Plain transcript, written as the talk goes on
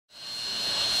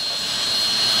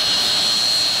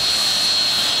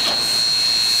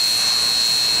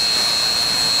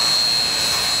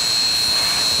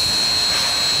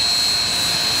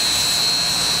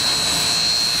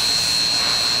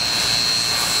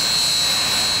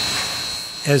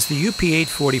As the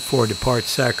UP-844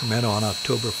 departs Sacramento on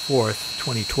October 4th,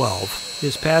 2012, it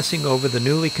is passing over the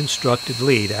newly constructed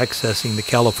lead accessing the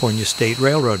California State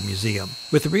Railroad Museum.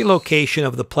 With the relocation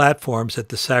of the platforms at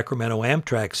the Sacramento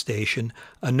Amtrak station,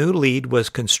 a new lead was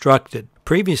constructed.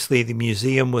 Previously, the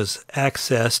museum was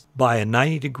accessed by a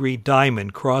 90-degree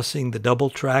diamond crossing the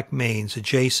double-track mains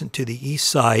adjacent to the east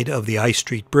side of the I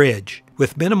Street Bridge.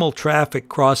 With minimal traffic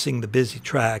crossing the busy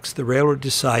tracks, the railroad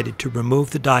decided to remove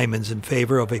the diamonds in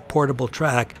favor of a portable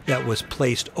track that was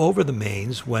placed over the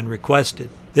mains when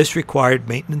requested. This required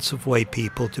maintenance-of-way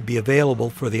people to be available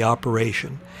for the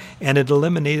operation, and it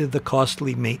eliminated the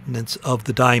costly maintenance of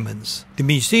the diamonds. The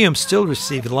museum still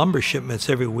received lumber shipments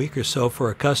every week or so for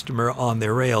a customer on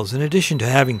their rails, in addition to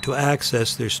having to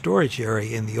access their storage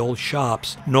area in the old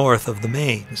shops north of the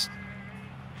mains.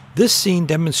 This scene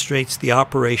demonstrates the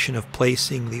operation of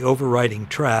placing the overriding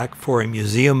track for a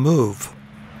museum move.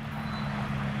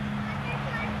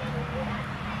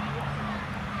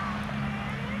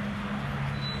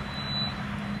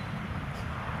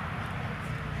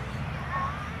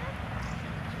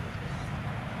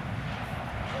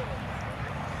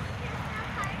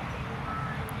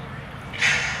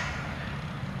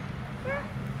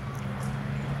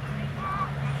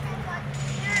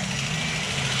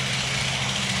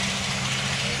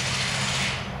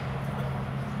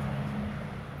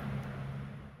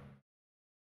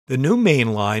 The new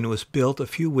main line was built a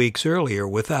few weeks earlier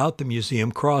without the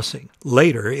museum crossing.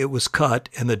 Later, it was cut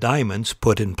and the diamonds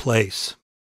put in place.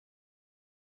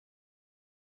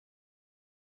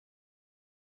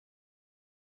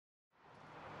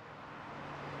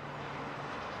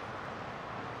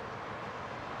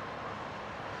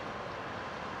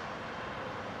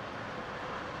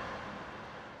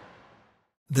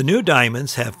 The new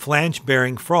diamonds have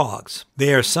flange-bearing frogs.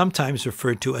 They are sometimes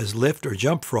referred to as lift or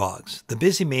jump frogs. The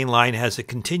busy main line has a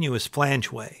continuous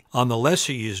flangeway. On the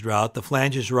lesser used route, the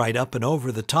flanges ride up and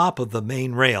over the top of the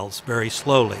main rails very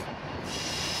slowly.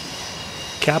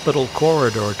 Capital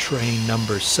Corridor train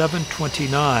number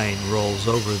 729 rolls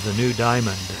over the new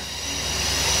diamond.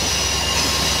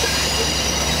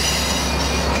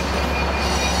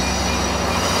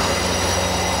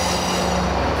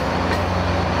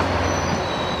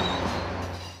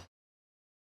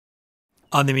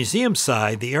 On the museum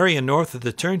side, the area north of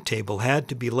the turntable had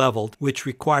to be leveled, which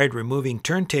required removing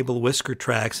turntable whisker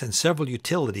tracks and several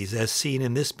utilities as seen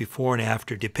in this before and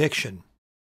after depiction.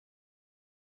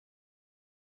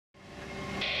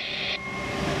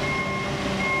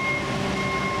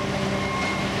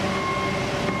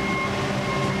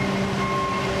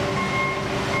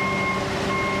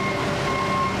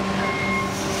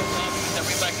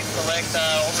 Everybody is correct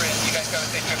over it. You guys got to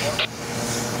stay straightforward.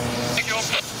 Thank you.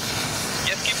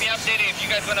 Just keep me updated if you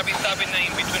guys want to be stopping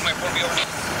in between my 4 wheels.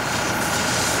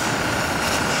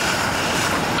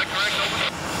 Correct, over.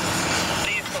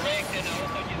 Please correct and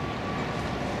also just...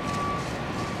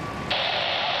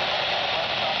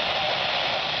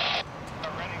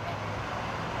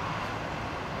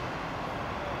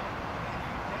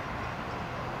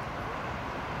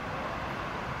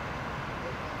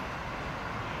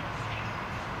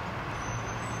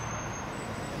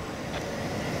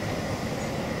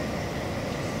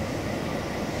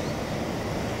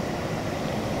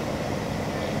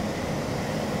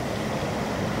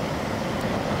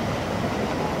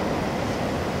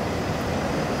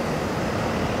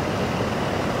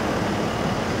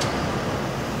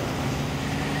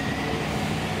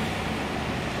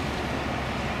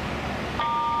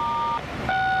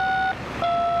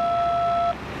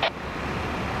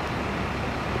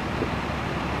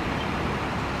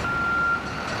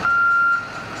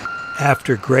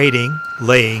 After grading,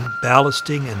 laying,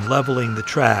 ballasting, and leveling the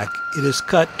track, it is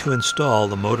cut to install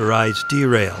the motorized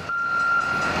derail.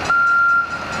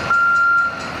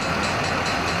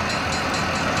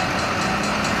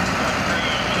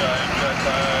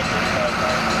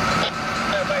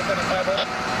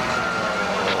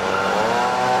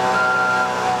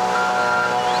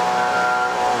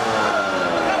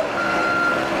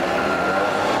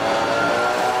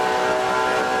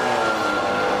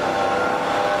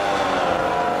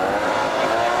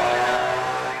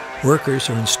 Workers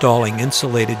are installing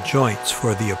insulated joints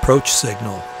for the approach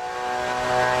signal.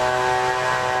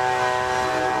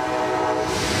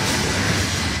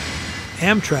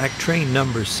 Amtrak train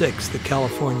number 6, the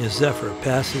California Zephyr,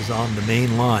 passes on the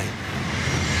main line.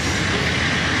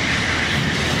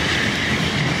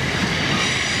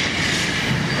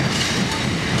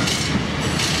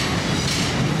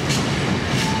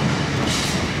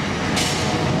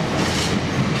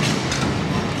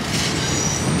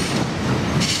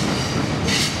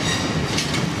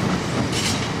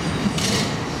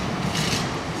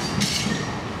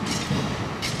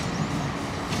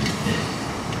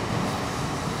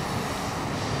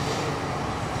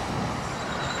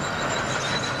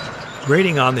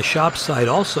 Grading on the shop site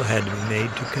also had to be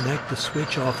made to connect the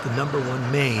switch off the number 1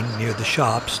 main near the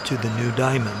shops to the new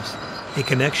diamonds. A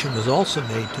connection was also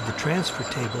made to the transfer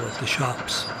table at the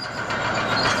shops.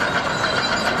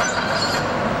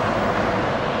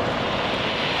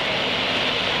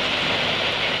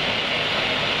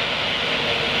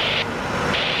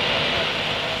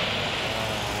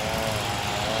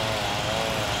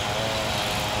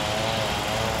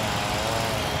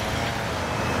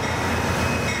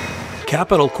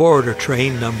 Capital Corridor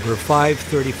train number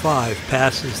 535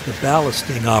 passes the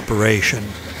ballasting operation.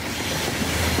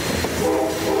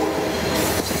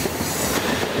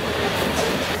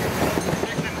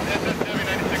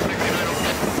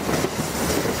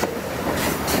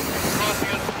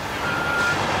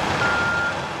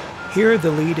 Here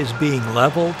the lead is being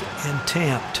leveled and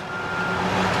tamped.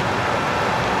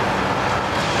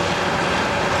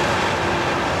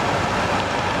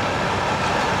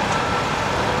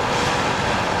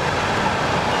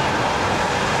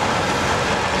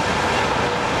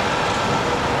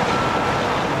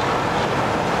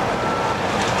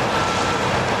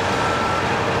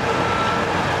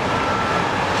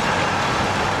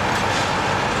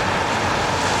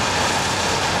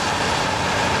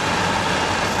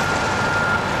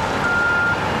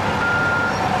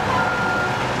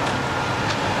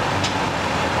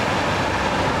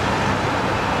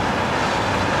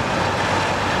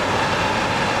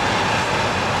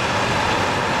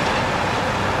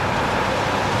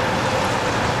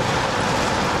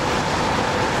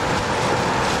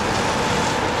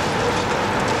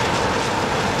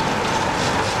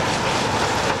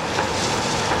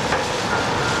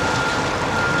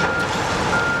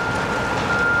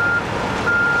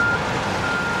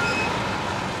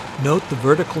 Note the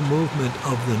vertical movement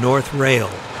of the north rail.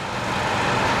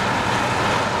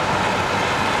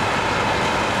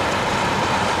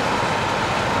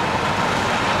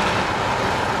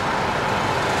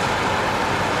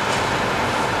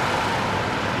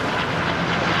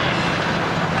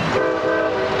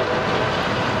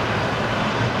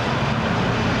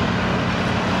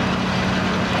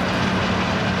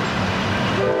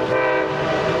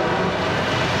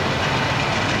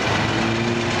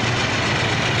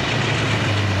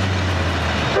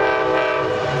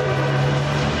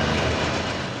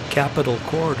 Capital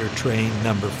Corridor train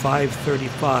number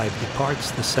 535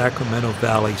 departs the Sacramento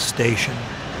Valley Station.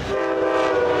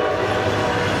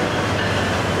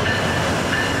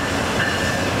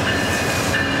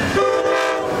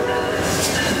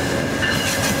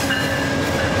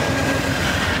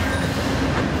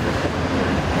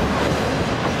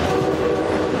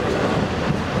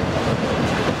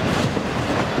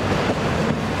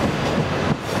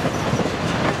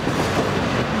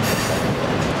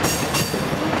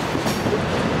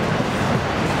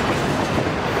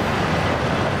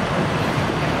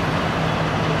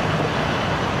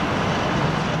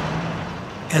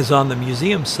 As on the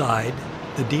museum side,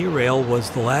 the D-rail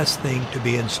was the last thing to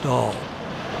be installed.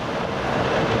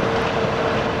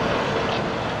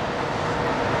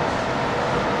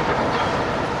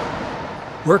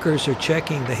 Workers are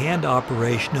checking the hand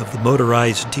operation of the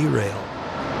motorized D-rail.